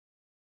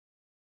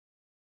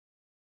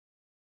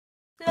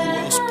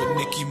Ghost, but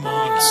Nicky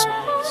Mars.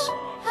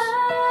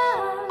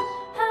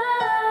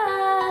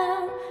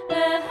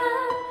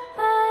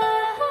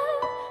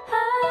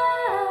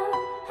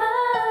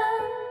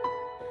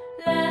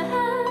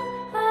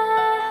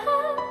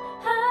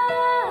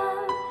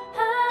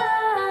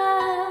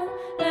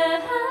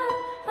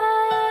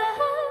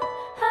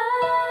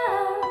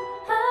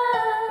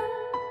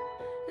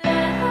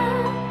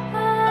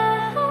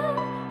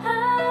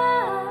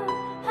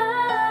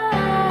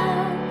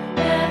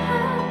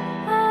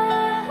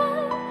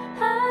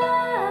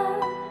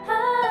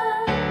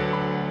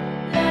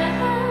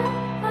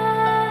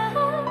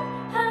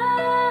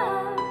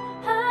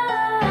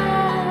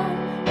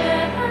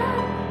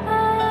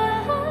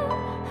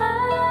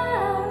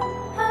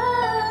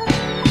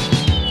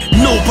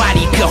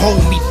 Nobody can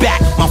hold me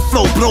back. My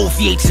flow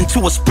bloviates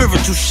into a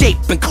spiritual shape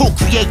and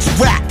co-creates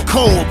rap.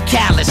 Cold,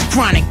 callous,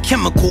 chronic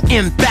chemical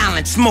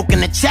imbalance.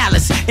 Smoking a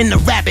chalice in the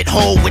rabbit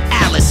hole with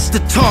Alice. The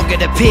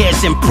target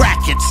appears in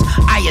brackets.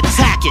 I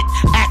attack it.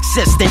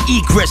 Access then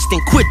egress, then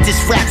quit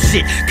this rap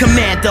shit.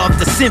 Commander of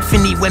the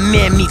symphony where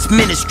man meets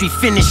ministry.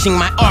 Finishing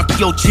my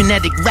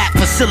archaeogenetic rap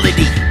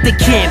facility. They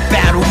can't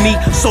battle me,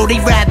 so they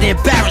rather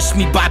embarrass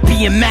me by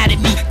being mad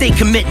at me. They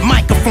commit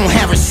microphone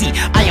heresy.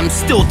 I am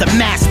still the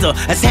master,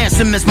 as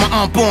handsome as my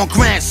unborn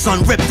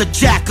grandson. Rip the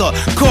jacker,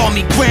 call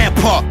me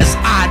grandpa. As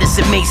odd as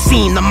it may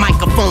seem, the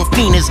microphone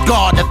fiend is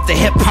god of the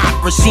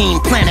hip-hop regime.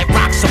 Planet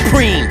rock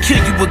supreme.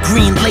 Kill you with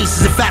green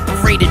laces,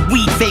 evaporated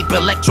weed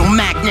vapor,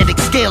 electromagnetic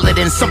scale it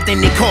in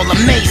something they call a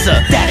maser.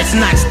 That is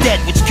knocks dead,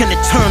 which can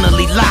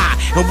eternally lie,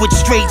 and which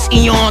straits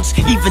eons,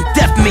 even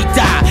death may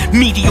die.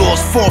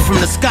 Meteors fall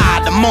from the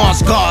sky, the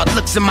Mars guard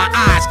looks in my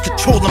eyes,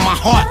 controlling my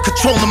heart,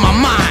 controlling my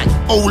mind.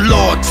 Oh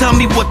Lord, tell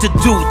me what to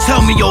do,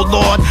 tell me oh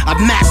Lord. I've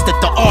mastered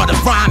the art of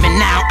rhyming,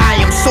 now I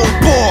am so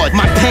bored.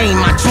 My pain,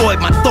 my joy,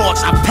 my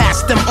thoughts, I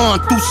pass them on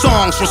through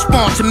songs.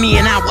 Respond to me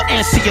and I will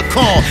answer your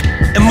call.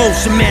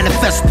 Emotion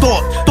manifests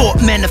thought,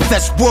 thought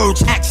manifests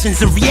words,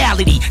 actions and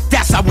reality.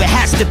 That's how it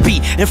has to be.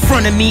 In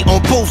front of me,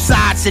 on both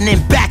sides and in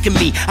back of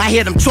me. I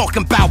hear them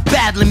talking about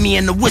battling me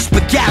in the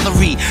whisper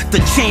gallery. The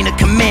chain of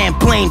command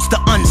blames the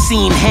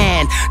unseen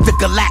hand. The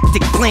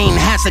galactic plane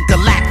has a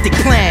galactic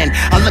plan.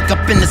 I look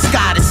up in the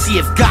sky to see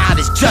if God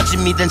is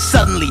judging me. Then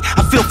suddenly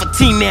I feel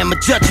fatigue and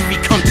judgery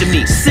come to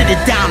me. Sitting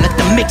down at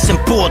the mixing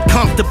board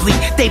comfortably,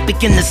 they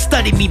begin to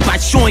study me by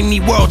showing me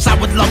worlds I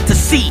would love to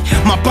see.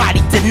 My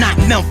body did not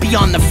melt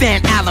beyond the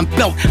Van Allen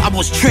belt. I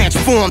was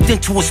transformed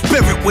into a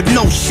spirit with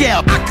no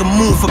shell. I can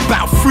move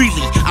about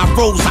freely. I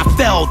rose, I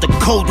fell. The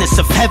coldness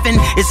of heaven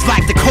is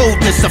like the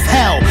coldness of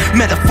hell.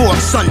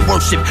 Metaphoric sun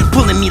worship,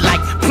 pulling me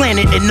like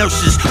planet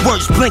inertias.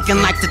 Words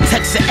blinking like the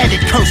text of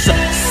edit cursor.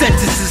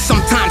 Sentences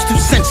sometimes too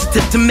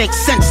sensitive to make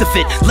sense of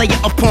it. Layer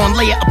upon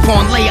layer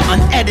upon layer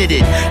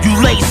unedited. You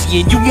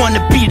lazy and you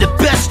wanna be the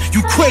best,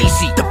 you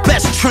crazy. The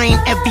best train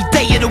every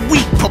day of the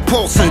week.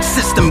 Propulsion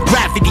system,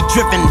 gravity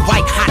driven,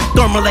 white hot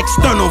thermal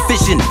external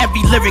vision.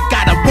 Every lyric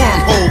got a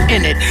wormhole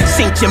in it.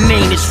 Saint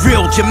Germain is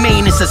real,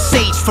 Jermaine is a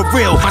sage for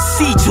real. My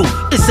sigil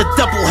is a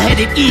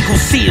double-headed eagle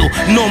seal.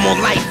 Normal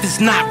life is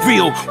not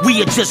real,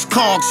 we are just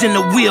cogs in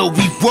the wheel.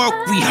 We work,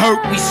 we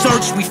hurt, we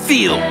search, we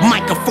feel.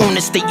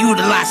 Microphonist that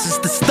utilizes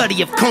the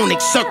study of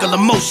conic circular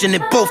motion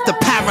in both the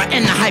para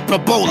and the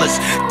hyperbolas.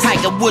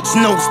 Tiger Woods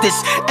knows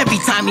this. Every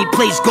time he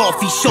plays golf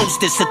he shows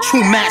this. A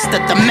true master,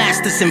 the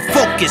master's in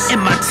focus. In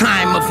my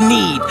time of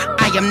need,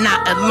 I am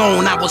not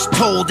alone. I was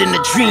told in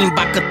a dream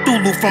by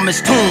Cthulhu from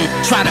his tomb.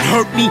 Try to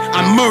hurt me,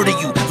 I murder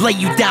you. Lay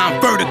you down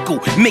vertical,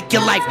 make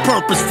your life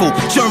purposeful.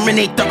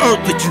 Germinate the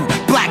earth with you.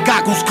 Black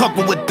goggles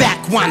covered with back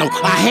guano.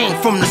 I hang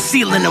from the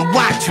ceiling and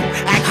watch you.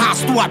 Act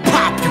hostile, I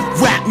pop you.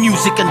 Rap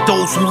music and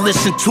those who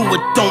listen to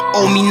it don't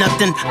owe me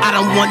nothing. I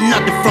don't want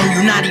nothing from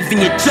you, not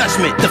even your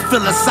judgment. The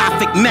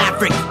philosophic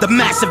maverick, the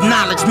massive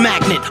knowledge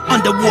magnet.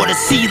 Underwater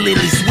sea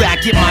lilies where I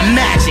get my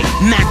magic.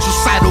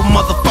 Matricidal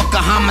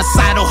motherfucker,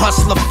 homicidal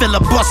hustler,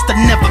 filibuster.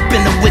 Never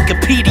been a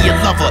Wikipedia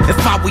lover.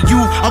 If I were you,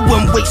 I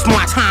wouldn't waste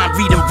my time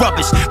reading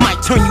rubbish.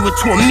 Might turn you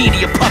into a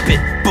media puppet.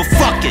 But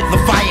fuck it,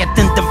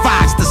 Leviathan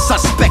divides the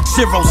suspect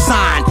zero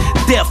sign.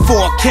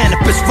 Therefore,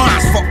 Canibus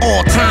rhymes for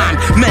all time.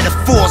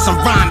 Metaphors and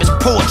rhyme is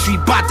poetry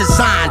by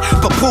design,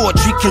 but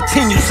poetry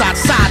continues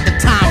outside the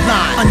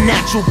timeline.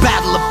 Unnatural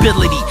battle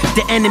ability.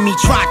 The enemy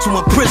tried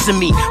to imprison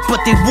me, but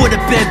they would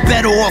have been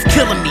better off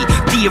killing me.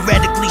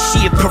 Theoretically,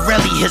 Shia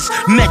Pirelli has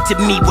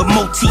mentored me with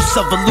motifs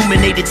of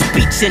illuminated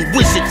speech and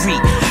wizardry.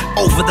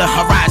 Over the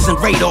horizon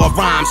radar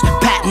rhymes.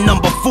 Patent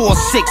number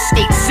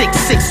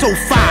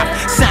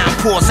 4686605. Sound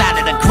pours out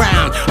of the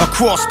ground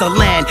across the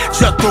land.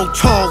 Jethro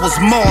Tull was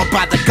mauled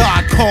by the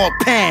god called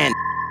Pan.